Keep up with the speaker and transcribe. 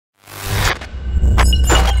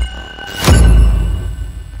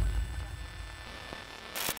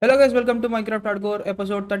Hello guys, welcome to Minecraft hardcore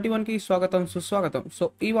episode 31 కి స్వాగతం సుస్వాగతం. సో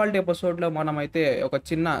ఇవాల్టి ఎపిసోడ్ లో మనం అయితే ఒక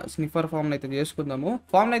చిన్న స్నిఫర్ ఫామ్ అయితే చేసుకుందాము.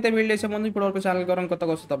 ఫామ్ అయితే బిల్డ్ చేసే ముందు ఇప్పుడు వరకు ఛానల్ ద్వారా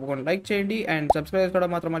కొత్తగా వస్తే తప్పకుండా లైక్ చేయండి అండ్ సబ్స్క్రైబ్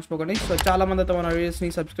చేసుకోవడం మాత్రం మర్చిపోకండి. సో చాలా మంది అయితే మన వీడియోస్ ని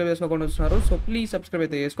సబ్స్క్రైబ్ చేసుకోకుండా వస్తున్నారు. సో ప్లీజ్ సబ్స్క్రైబ్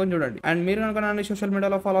అయితే చేసుకొని చూడండి. అండ్ మీరు కనుక నన్ను సోషల్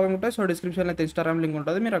మీడియాలో ఫాలో ఉంటే సో డిస్క్రిప్షన్ అయితే ఇన్స్టాగ్రామ్ లింక్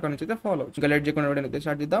ఉంటుంది, మీరు అక్కడ నుంచి అయితే ఫాలో. ఇంకా లేట్ చేయకుండా వీడియో అయితే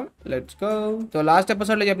స్టార్ట్ చేద్దాం. Let's go. So last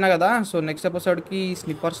episode లో చెప్పినా కదా, సో నెక్స్ట్ ఎపిసోడ్ కి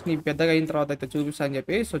స్నిప్పర్స్ ని పెద్దగా అయిన తర్వాత అయితే చూపిస్తా అని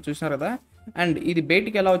చెప్పి. సో చూసినారు కదా, అండ్ ఇది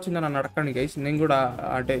బయటికి ఎలా వచ్చిందో నన్ను అడగండి గైస్. నేను కూడా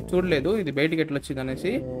అంటే చూడలేదు ఇది బయటికి ఎట్లా వచ్చింది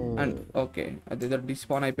అనేసి. అండ్ ఓకే, అది ఏదో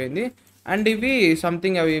డిస్పాన్ అయిపోయింది. అండ్ ఇవి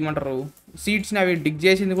సంథింగ్ అవి ఏమంటారు, సీడ్స్ని అవి డిగ్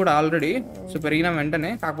చేసింది కూడా ఆల్రెడీ. సో పెరిగిన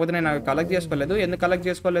వెంటనే, కాకపోతే నేను అవి కలెక్ట్ చేసుకోలేదు. ఎందుకు కలెక్ట్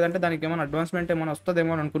చేసుకోలేదు అంటే దానికి ఏమైనా అడ్వాన్స్మెంట్ ఏమైనా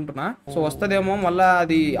వస్తుందేమో అని అనుకుంటున్నా. సో వస్తుందేమో, మళ్ళీ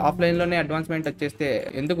అది ఆఫ్లైన్లోనే అడ్వాన్స్మెంట్ వచ్చేస్తే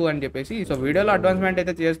ఎందుకు అని చెప్పేసి సో వీడియోలో అడ్వాన్స్మెంట్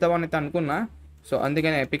అయితే చేద్దామని అయితే అనుకున్నా. సో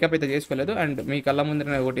అందుకనే పికప్ అయితే చేసుకోలేదు. అండ్ మీ కళ్ళ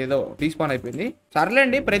ముందర ఒకటి ఏదో రీస్పాన్ అయిపోయింది.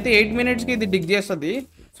 సర్లేండి, ప్రతి 8 minutesకి ఇది డిగ్ చేస్తుంది.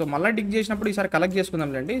 సో మళ్ళీ డిగ్ చేసినప్పుడు ఈసారి కలెక్ట్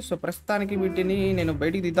చేసుకుందాంలేండి. సో ప్రస్తుతానికి వీటిని నేను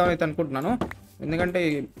బయటికి తీద్దామని అయితే అనుకుంటున్నాను, ఎందుకంటే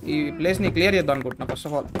ఈ ప్లేస్ని క్లియర్ చేద్దాం అనుకుంటున్నాను ఫస్ట్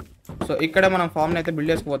ఆఫ్ ఆల్. సో ఇక్కడే మనం ఫామ్ని అయితే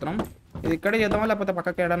బిల్డ్ చేసుకుపోతున్నాం. ఇది ఇక్కడే చేద్దామా లేకపోతే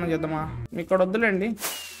పక్కకి ఏడన్నా చేద్దామా? ఇక్కడ వద్దులేండి,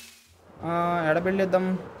 ఎడ బిల్డ్ చేద్దాం.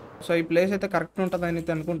 సో ఈ ప్లేస్ అయితే కరెక్ట్ ఉంటుందని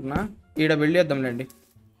అయితే అనుకుంటున్నా. ఈడ బిల్డ్ చేద్దాంలేండి.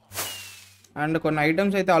 అండ్ కొన్ని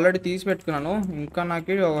ఐటమ్స్ అయితే ఆల్రెడీ తీసి పెట్టుకున్నాను. ఇంకా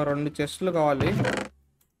నాకు ఒక 2 చెస్ట్లు కావాలి.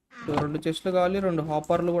 2 చెస్ట్లు కావాలి, 2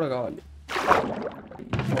 హాపర్లు కూడా కావాలి.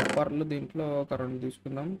 హాపర్లు దీంట్లో ఒక 2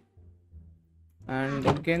 తీసుకుందాం. అండ్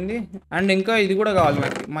ఇంకేంది, అండ్ ఇంకా ఇది కూడా కావాలి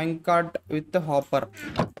మనకి, mine cart with hopper.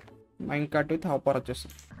 Mine cart with hopper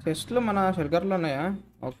వచ్చేస్తుంది. చెస్ట్లు మన షెల్కర్లో ఉన్నాయా?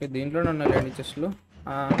 ఓకే, దీంట్లోనే ఉన్నాయండి చెస్ట్లు.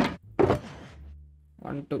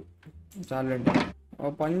 1 2 చాలండి.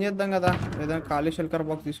 ఓ పని చేద్దాం కదా, ఏదైనా ఖాళీ షెల్కర్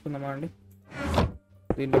బాక్స్ తీసుకుందామా అండి.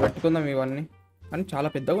 దీంట్లో పెట్టుకుందాం ఇవన్నీ. కానీ చాలా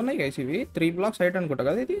పెద్దగా ఉన్నాయి గైస్ ఇవి. 3 blocks హైట్ అనుకుంటా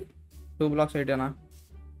కదా ఇది. 2 blocks హైటేనా?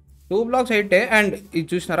 2 blocks హైటే. అండ్ ఇది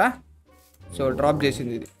చూసినారా, సో డ్రాప్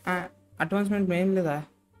చేసింది ఇది. అడ్వాన్స్మెంట్ ఏం లేదా?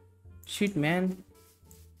 షీట్ మ్యాన్,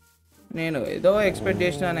 నేను ఏదో ఎక్స్పెక్ట్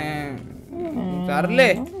చేసినానే.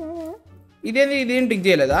 సర్లే, ఇదేం డిగ్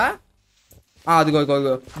చేయలేదా? అదిగో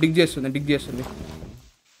డిగ్ చేస్తుంది.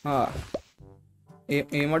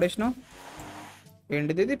 ఏం పడేసినావు?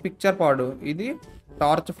 ఏంటిది? ఇది పిక్చర్ పాడు, ఇది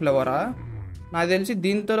టార్చ్ ఫ్లవరా? నాకు తెలిసి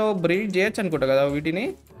దీంతో బ్రీడ్ చేయొచ్చు అనుకుంటా కదా వీటిని.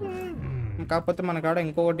 కాకపోతే మన కాడ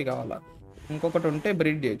ఇంకొకటి కావాలా, ఇంకొకటి ఉంటే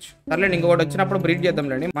బ్రీడ్ చేయొచ్చు. సర్లేండి, ఇంకొకటి వచ్చినప్పుడు బ్రీడ్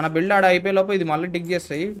చేద్దాంలేండి. మన బిల్డ్ ఆడ అయిపోయే లోపు ఇది మళ్ళీ డిగ్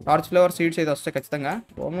చేస్తాయి. టార్చ్ ఫ్లవర్ సీడ్స్ అయితే వస్తాయి ఖచ్చితంగా.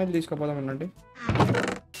 హోమ్ తీసుకుపోదాం ఉండండి.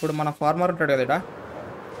 ఇప్పుడు మన ఫార్మర్ ఉంటాడు కదా,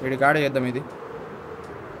 వీడి కాడ చేద్దాం. ఇది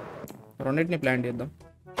రెండింటిని ప్లాంట్ చేద్దాం.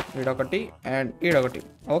 ఈడొకటి అండ్ ఈడొకటి.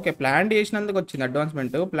 ఓకే, ప్లాంట్ చేసినందుకు వచ్చింది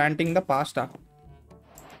అడ్వాన్స్మెంట్. Planting the పాస్టా.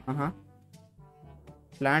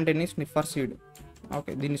 ప్లాంట్ ఎన్ని స్నిఫర్ సీడ్.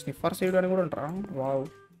 ఓకే, దీన్ని స్నిఫర్ సీడ్ అని కూడా ఉంటారా? వావ్,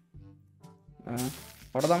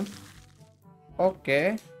 పడదాం. ఓకే,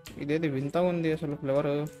 ఇదేది వింతగా ఉంది అసలు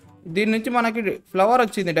ఫ్లవర్. దీని నుంచి మనకి ఫ్లవర్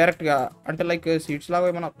వచ్చింది డైరెక్ట్గా, అంటే లైక్ సీడ్స్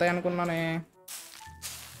లాగా ఏమైనా వస్తాయి అనుకున్నానే.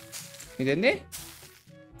 ఇదేంది?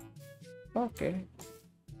 ఓకే,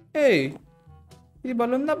 ఇది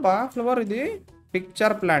బలుందబ్బా ఫ్లవర్. ఇది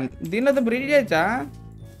పిక్చర్ ప్లాంట్. దీని అయితే బ్రీడ్ చేయొచ్చా?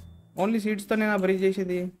 ఓన్లీ సీడ్స్తో నేను బ్రీడ్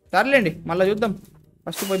చేసేది. సర్లేండి, మళ్ళీ చూద్దాం.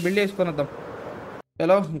 ఫస్ట్ పోయి బిల్డ్ చేసుకొని వద్దాం.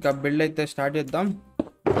 చలో, ఇంకా బిల్డ్ అయితే స్టార్ట్ చేద్దాం.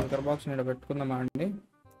 స్నిక్కర్ బాక్స్ ఇక్కడ పెట్టుకుందామా అండి.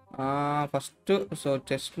 ఫస్ట్ సో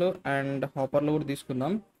చెస్ట్లు అండ్ హాపర్లు కూడా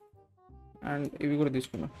తీసుకుందాం. అండ్ ఇవి కూడా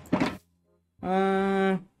తీసుకుందాం.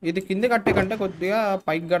 ఇది కింద కట్టే కంటే కొద్దిగా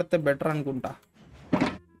పైకి కడితే బెటర్ అనుకుంటా.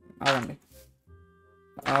 అదండి,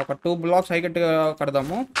 ఒక 2 blocks హై గట్టిగా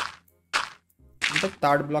కడదాము. అంటే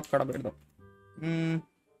 3rd block కడ పెడదాం.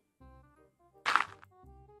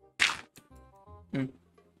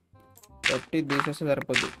 పెట్టి తీసేస్తే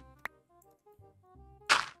సరిపోద్ది.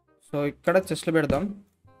 సో ఇక్కడ చెస్ట్లు పెడదాం.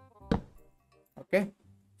 ఓకే,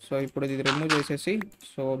 సో ఇప్పుడు ఇది రిమూవ్ చేసేసి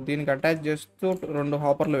సో దీనికి అటాచ్ చేస్తూ 2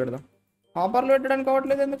 హాపర్లు పెడదాం. హాపర్లు పెట్టడానికి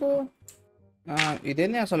అవ్వట్లేదు ఎందుకు?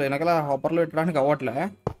 ఇదేంది అసలు, వెనకాల హాపర్లు పెట్టడానికి అవ్వట్లే.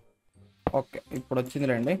 ఓకే, ఇప్పుడు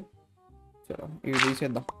వచ్చిందిలేండి. సో ఇవి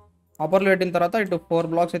తీసేద్దాం. హాపర్లు పెట్టిన తర్వాత ఇటు 4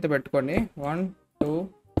 blocks అయితే పెట్టుకోండి. 1 2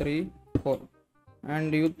 3 4.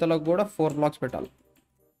 అండ్ యూత్లకు కూడా 4 blocks పెట్టాలి.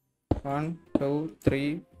 1 2 3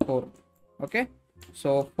 4. ఓకే, సో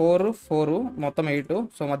 4 4 మొత్తం 8.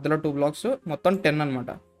 సో మధ్యలో 2 blocks, మొత్తం 10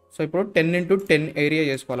 అనమాట. సో ఇప్పుడు 10 into 10 ఏరియా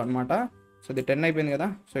చేసుకోవాలన్నమాట. సో ఇది 10 అయిపోయింది కదా.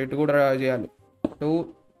 సో ఇటు కూడా చేయాలి. 2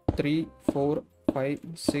 3 4 5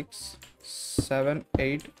 6 7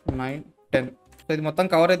 8 9 10. సో ఇది మొత్తం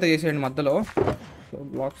కవర్ అయితే చేసేయండి మధ్యలో. సో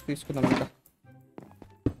బ్లాక్స్ తీసుకుందాం. ఇంకా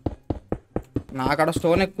నాకాడ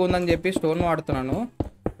స్టోన్ ఎక్కువ ఉందని చెప్పి స్టోన్ వాడుతున్నాను.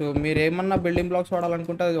 సో మీరు ఏమన్నా బిల్డింగ్ బ్లాక్స్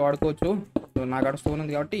వాడాలనుకుంటే అది వాడుకోవచ్చు. సో నాకాడ స్టోన్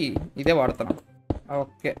ఉంది కాబట్టి ఇదే వాడుతున్నాను.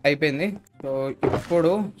 ఓకే అయిపోయింది. సో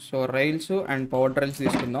ఇప్పుడు రైల్స్ అండ్ పవర్ రైల్స్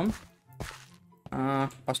తీసుకుందాం.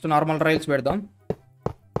 ఫస్ట్ నార్మల్ రైల్స్ పెడదాం,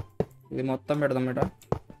 ఇది మొత్తం పెడదాం ఇట.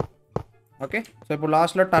 ఓకే, సో ఇప్పుడు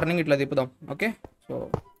లాస్ట్లో టర్నింగ్ ఇట్లా తిప్పుదాం. ఓకే, సో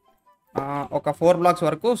ఒక 4 బ్లాక్స్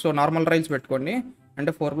వరకు నార్మల్ రైల్స్ పెట్టుకోండి.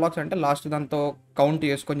 అంటే 4 బ్లాక్స్ అంటే లాస్ట్ దాంతో కౌంట్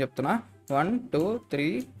చేసుకొని చెప్తున్నా. 1 2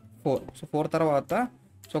 3 4. సో 4 తర్వాత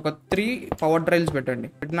ఒక 3 పవర్ రైల్స్ పెట్టండి.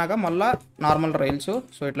 పెట్టినాక మళ్ళీ నార్మల్ రైల్స్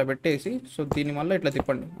ఇట్లా పెట్టేసి దీన్ని మళ్ళీ ఇట్లా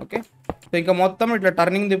తిప్పండి. ఓకే, సో ఇంకా మొత్తం ఇట్లా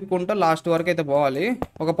టర్నింగ్ తిప్పుకుంటూ లాస్ట్ వరకు అయితే పోవాలి.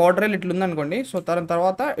 ఒక పవర్ రైల్ ఇట్లా ఉందనుకోండి, సో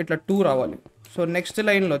తర్వాత ఇట్లా 2 రావాలి. సో నెక్స్ట్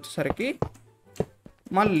లైన్లో వచ్చేసరికి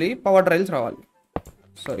మళ్ళీ పవర్ రైల్స్ రావాలి.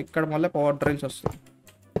 సో ఇక్కడ మళ్ళీ పవర్ రైల్స్ వస్తుంది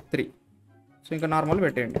 3. సో ఇంకా నార్మల్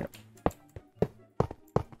పెట్టేయండి.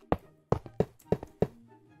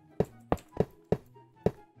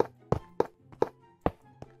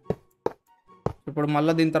 ఇప్పుడు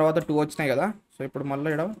మళ్ళీ దీని తర్వాత 2 వచ్చినాయి కదా, సో ఇప్పుడు మళ్ళీ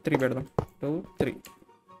ఇక్కడ 3 పెడదాం. 2 3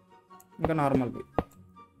 ఇంకా నార్మల్.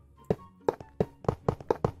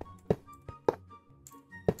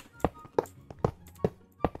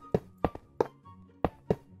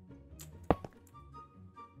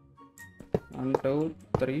 వన్ 2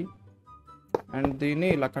 3 అండ్ దీన్ని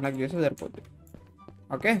ఇలా కనెక్ట్ చేస్తే సరిపోద్ది.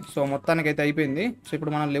 ఓకే, సో మొత్తానికి అయితే అయిపోయింది. సో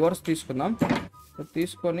ఇప్పుడు మనం లివర్స్ తీసుకుందాం. సో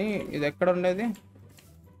తీసుకొని ఇది ఎక్కడ ఉండేది,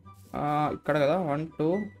 ఇక్కడ కదా, 1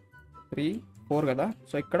 2 3 4 కదా.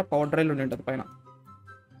 సో ఇక్కడ పవర్ డ్రైల్ ఉండి ఉంటుంది పైన.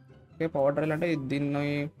 ఓకే, పవర్ డ్రైల్ అంటే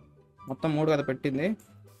దీన్ని మొత్తం 3 కదా పెట్టింది.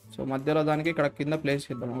 సో మధ్యలో దానికి ఇక్కడ కింద ప్లేస్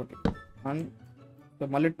ఇద్దాం ఒకటి. 1. సో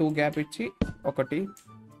మళ్ళీ 2 గ్యాప్ ఇచ్చి ఒకటి,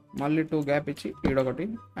 మళ్ళీ 2 గ్యాప్ ఇచ్చి ఈడొకటి,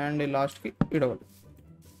 అండ్ లాస్ట్కి ఈడొకటి.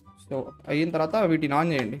 సో అయిన తర్వాత వీటిని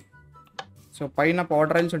ఆన్ చేయండి. సో పైన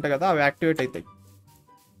పవర్ రైల్స్ ఉంటాయి కదా, అవి యాక్టివేట్ అవుతాయి.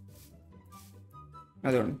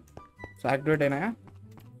 అదిగోండి, సో యాక్టివేట్ అయినాయా.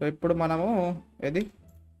 సో ఇప్పుడు మనము ఇది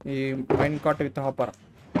ఈ mine cart with hopper,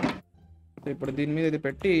 so ఇప్పుడు దీని మీద ఇది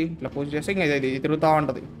పెట్టి ఇట్లా పూజ చేస్తే ఇంకా ఇది తిరుగుతూ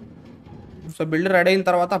ఉంటుంది. సో బిల్డ్ రెడీ అయిన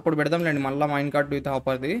తర్వాత అప్పుడు పెడదాంలేండి మళ్ళీ మైన్ కార్ట్ విత్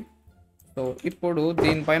హాపర్ది. సో ఇప్పుడు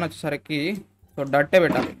దీనిపైన వచ్చేసరికి డట్టే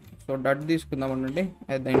పెట్టాలి. సో డట్ తీసుకుందాం అండి,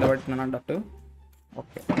 దీంట్లో పెట్టినా డట్.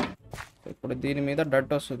 ఓకే, ఇప్పుడు దీని మీద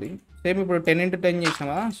డట్ వస్తుంది. సేమ్ ఇప్పుడు 10x10 చేసినాం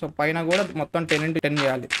కదా, సో పైన కూడా మొత్తం 10x10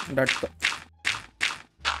 చేయాలి డట్తో.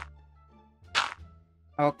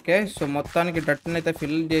 ఓకే, సో మొత్తానికి డట్ని అయితే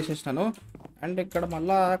ఫిల్ చేసేసినాను. అండ్ ఇక్కడ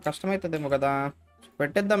మళ్ళీ కష్టమవుతుందేమో కదా,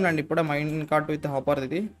 పెట్టేద్దాంలేండి ఇప్పుడే మైన్ కార్ట్ విత్ హాపర్.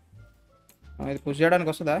 ఇది పుష్ చేయడానికి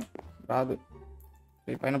వస్తుందా, రాదు.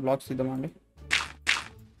 ఈ పైన బ్లాక్స్ ఇద్దామండి.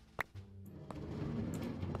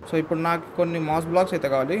 సో ఇప్పుడు నాకు కొన్ని మాస్ బ్లాక్స్ అయితే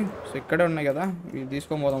కావాలి. సో ఇక్కడే ఉన్నాయి కదా, ఇవి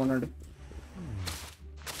తీసుకొని పోదాం అన్నాడు.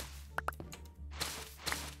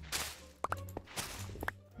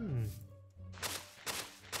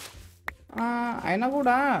 అయినా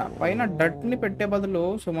కూడా పైన డట్ని పెట్టే బదులు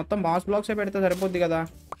మొత్తం మాస్ బ్లాక్సే పెడితే సరిపోద్ది కదా.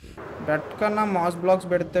 డట్ కన్నా మాస్ బ్లాక్స్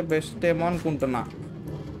పెడితే బెస్ట్ ఏమో అనుకుంటున్నా.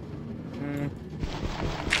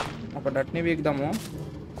 ఒక డట్ని వీక్దాము,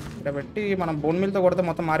 ఇక్కడ పెట్టి మనం బోన్ మిల్తో కొడితే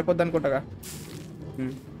మొత్తం మారిపోద్ది అనుకుంటాగా.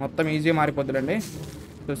 మొత్తం ఈజీగా మారిపోద్దులండి.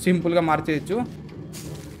 సో సింపుల్గా మార్చేయచ్చు.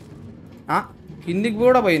 కిందికి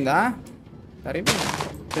కూడా పోయిందా, సరిపోయింది.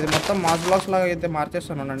 ఇది మొత్తం మాస్ బ్లాక్స్ లాగా అయితే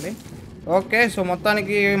మార్చేస్తానండి. ఓకే, సో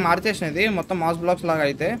మొత్తానికి మార్చేసినది మొత్తం మాస్ బ్లాక్స్ లాగా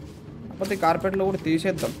అయితే. కాకపోతే కార్పెట్లో కూడా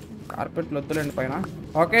తీసేద్దాం, కార్పెట్లు వద్దులేండి పైన.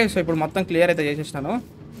 ఓకే, సో ఇప్పుడు మొత్తం క్లియర్ అయితే చేసేసినాను.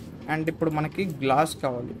 అండ్ ఇప్పుడు మనకి గ్లాస్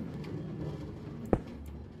కావాలి.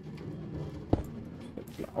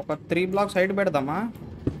 ఒక 3 బ్లాక్స్ హైట్ పెడదామా,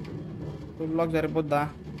 2 బ్లాక్స్ సరిపోద్దా?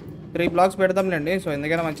 3 బ్లాక్స్ పెడదాంలేండి. సో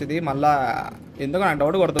ఎందుకైనా మంచిది. మళ్ళీ ఎందుకు నాకు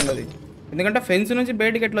డౌట్ కొడుతుంది అది, ఎందుకంటే ఫెన్స్ నుంచి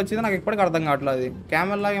బయటికి ఎట్లా వచ్చిందో నాకు ఇప్పటికీ అర్థం కావట్లేదు. అది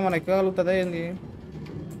క్యామెల్ లాగా మనం ఎక్కగలుగుతుందా ఏంది,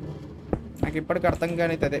 నాకు ఇప్పటికీ అర్థం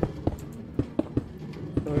కానిది.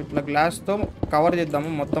 సో ఇట్లా గ్లాస్తో కవర్ చేద్దాము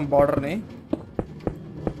మొత్తం బార్డర్ని.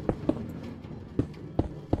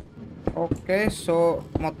 ఓకే, సో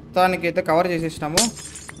మొత్తానికి అయితే కవర్ చేసేసినాము.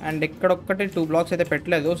 అండ్ ఇక్కడొక్కటి 2 బ్లాక్స్ అయితే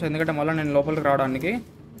పెట్టలేదు. సో ఎందుకంటే మళ్ళీ నేను లోపలికి రావడానికి.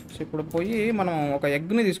 సో ఇప్పుడు పోయి మనం ఒక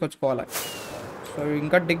ఎగ్ని తీసుకొచ్చుకోవాలి. సో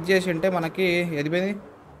ఇంకా డిగ్ చేసి ఉంటే మనకి ఎదిపోయింది.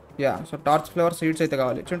 Yeah, so torch flavour seeds అయితే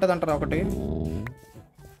కావాలి. చుంటుంది అంటారా ఒకటి,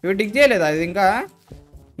 ఇవి డిగ్ చేయలేదా? ఇది ఇంకా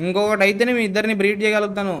ఇంకొకటి అయితేనే మీ ఇద్దరిని బ్రీడ్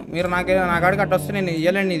చేయగలుగుతాను. మీరు నా కాడికి అట్ట వస్తే నేను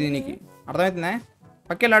ఇయ్యలేండి దీనికి, అర్థమవుతుందా?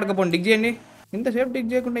 పక్కెళ్ళి ఆడుకోపోండి, డిగ్ చేయండి. ఇంతసేపు డిగ్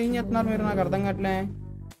చేయకుండా ఏం చేస్తున్నారు మీరు, నాకు అర్థం కావట్లే.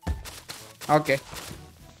 ఓకే,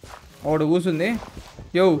 ఒకడు కూర్చుంది.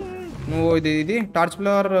 యో నువ్వు ఇది టార్చ్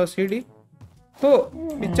ఫ్లవర్ సీడి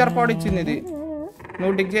పిక్చర్ పాడ్ ఇచ్చింది. ఇది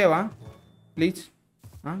నువ్వు డిగ్ చేయవా ప్లీజ్?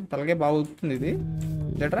 తలకే బాగుతుంది ఇది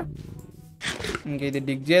లేటరా. ఇంక ఇది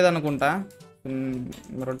డిగ్ చేయదనుకుంటా.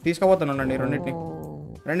 తీసుకుపోతాను అండి రెండింటిని.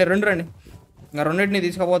 రండి. ఇంకా రెండింటిని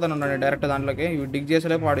తీసుకుపోతాను ఉండండి డైరెక్ట్ దాంట్లోకి. ఇవి డిగ్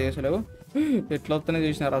చేసలేవు పాడు చేసలేవు. ఎట్లా వస్తున్నాయి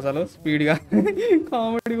చూసినారు అసలు స్పీడ్గా.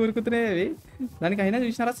 కామెడీ ఉరుకుతున్నాయి అవి. దానికి అయినా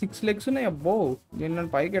చూసినారా 6 legs ఉన్నాయి. అబ్బో దీన్ని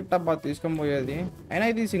నేను పైకి ఎట్టబ్బా తీసుకొని పోయేది. అయినా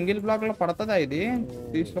ఇది సింగిల్ బ్లాక్లో పడుతుందా ఇది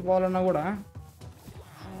తీసుకుపోవాలన్నా కూడా?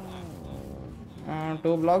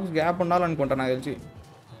 2 blocks గ్యాప్ ఉండాలనుకుంటా నాకు తెలిసి.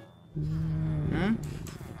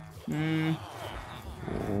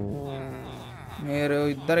 మీరు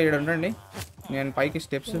ఇద్దరు ఈడ ఉండండి, నేను పైకి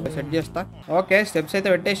స్టెప్స్ సెట్ చేస్తా. ఓకే స్టెప్స్ అయితే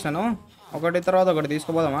పెట్టేసినాను. ఒకటి తర్వాత ఒకటి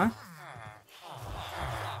తీసుకుపోదామా?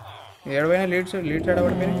 ఏడవైనా లీడ్స్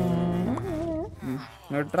ఏడబడిపోయినాయి.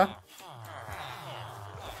 నెట్రా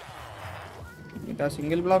ఇట్లా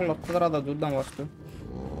సింగిల్ బ్లాక్లో వస్తుంది తర్వాత చూద్దాం. ఫస్ట్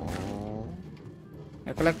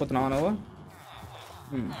ఎక్కలేకపోతున్నావా నువ్వు?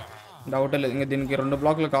 డౌటే లేదు. ఇంకా దీనికి 2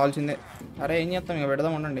 బ్లాక్లు కావాల్సిందే. అరే ఏం చేస్తాం, ఇక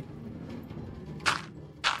పెడదాం ఉండండి.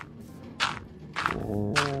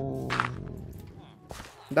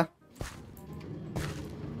 దా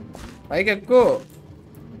పైకి ఎక్కువ.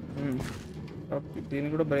 దీన్ని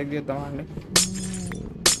కూడా బ్రేక్ చేద్దామా అండి?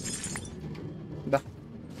 దా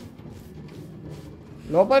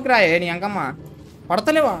లోపలికి రాయే నీ అంకమ్మ.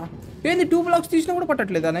 పడతలేవా ఏంది? 2 blocks తీసినా కూడా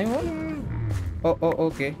పట్టట్లేదా నువ్వు?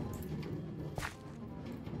 ఓకే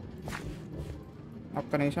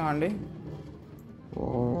ఒక్క నిమిషం అండి.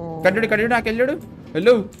 కడ్డు నాకు వెళ్ళాడు.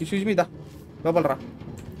 వెళ్ళు ఇష్యూస్ మీద లోపల రా.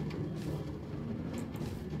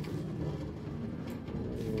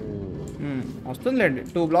 వస్తుందిలేండి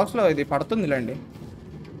 2 blocksలో ఇది పడుతుందిలేండి.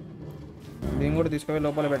 దీన్ని కూడా తీసుకుపోయి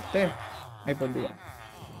లోపల పెడితే అయిపోద్ది.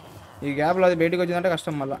 ఈ గ్యాప్లో అది బయటికి వచ్చిందంటే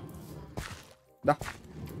కష్టం మళ్ళా. దా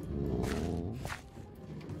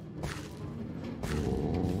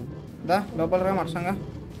దా లోపల రా మర్సంగా.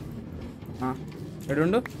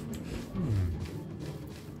 ఎడుండు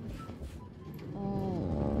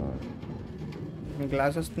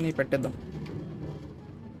గ్లాసెస్ ని పెట్టేద్దాం.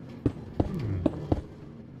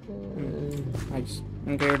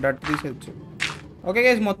 ఇంకా డట్ తీసేయచ్చు. ఓకే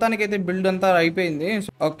గైస్ మొత్తానికి అయితే బిల్డ్ అంతా అయిపోయింది.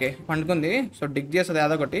 ఓకే పండుకుంది. సో డిగ్ చేస్తుంది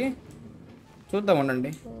అదొకటి చూద్దాం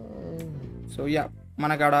ఉండండి. సో యా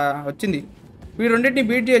మనకు ఆడ వచ్చింది. ఈ రెండింటిని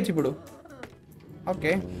బీట్ చేయొచ్చు ఇప్పుడు.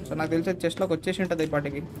 ఓకే సో నాకు తెలిసి చెస్ట్లోకి వచ్చేసి ఉంటుంది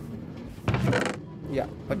ఇప్పటికి. యా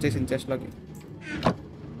వచ్చేసింది చెస్ట్లోకి.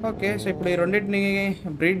 ఓకే సో ఇప్పుడు ఈ రెండింటిని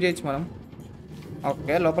బ్రీడ్ చేయొచ్చు మనం.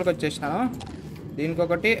 ఓకే లోపలికి వచ్చేసినాను.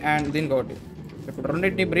 దీనికొకటి అండ్ దీనికొకటి. ఇప్పుడు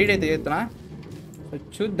రెండింటిని బ్రీడ్ అయితే చేస్తున్నా. సో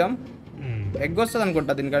చూద్దాం. ఎగ్ వస్తుంది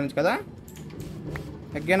అనుకుంటా దీనికాడ నుంచి కదా.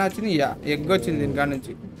 ఎగ్ అయినా వచ్చింది. యా ఎగ్ వచ్చింది దీనికాడ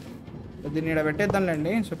నుంచి. సో దీన్ని ఇక్కడ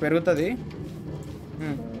పెట్టేద్దాంలేండి. సో పెరుగుతుంది.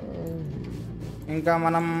 ఇంకా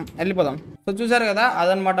మనం వెళ్ళిపోదాం. సో చూసారు కదా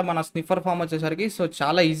అదనమాట మన స్నిఫర్ ఫామ్ వచ్చేసరికి. సో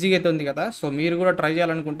చాలా ఈజీగా అయితే ఉంది కదా. సో మీరు కూడా ట్రై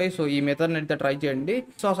చేయాలనుకుంటే సో ఈ మెథడ్ అయితే ట్రై చేయండి.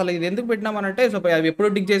 సో అసలు ఇది ఎందుకు పెట్టినామనంటే సో అవి ఎప్పుడు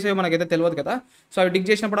డిగ్ చేసేవి మనకైతే తెలియదు కదా. సో అవి డిగ్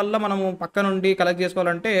చేసినప్పుడల్లా మనము పక్క నుండి కలెక్ట్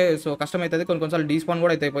చేసుకోవాలంటే సో కష్టమవుతుంది. కొన్నిసార్లు డీస్పాన్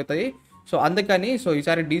కూడా అయితే అయిపోతాయి. సో అందుకని సో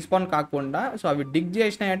ఈసారి డీస్పాన్ కాకుండా సో అవి డిగ్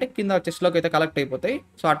చేసినాయి అంటే కింద చెస్ట్లోకి అయితే కలెక్ట్ అయిపోతాయి.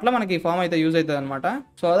 సో అట్లా మనకి ఈ ఫామ్ అయితే యూజ్ అవుతుంది అనమాట.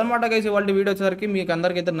 సో అదనమాట గైస్ ఇవాళ వీడియో వచ్చేసరికి మీకు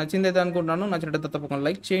అందరికైతే నచ్చింది అయితే అనుకుంటున్నాను. నచ్చినట్టు తప్పకుండా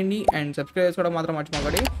లైక్ చేయండి అండ్ సబ్స్క్రైబ్ చేసుకోవడం మాత్రం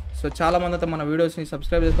మర్చిపోకండి. సో చాలా మంది అయితే మన వీడియోస్ని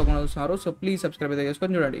సబ్స్క్రైబ్ చేసుకోకుండా చూస్తున్నారు. సో ప్లీజ్ సబ్స్క్రైబ్ అయితే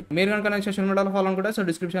చేసుకొని చూడండి. మీరు కనుక సోషల్ మీడియాలో ఫాలో అనుకుంటే సో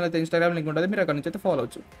డిస్క్రిప్షన్ అయితే ఇన్స్టాగ్రామ్ లింక్ ఉంటుంది. మీరు అక్కడ నుంచి అయితే ఫాలో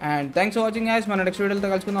అవచ్చు. And thanks for watching guys. మన నెక్స్ట్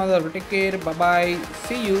వీడియోతో కలుసుకుందాం. Take care, by,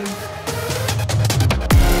 see you.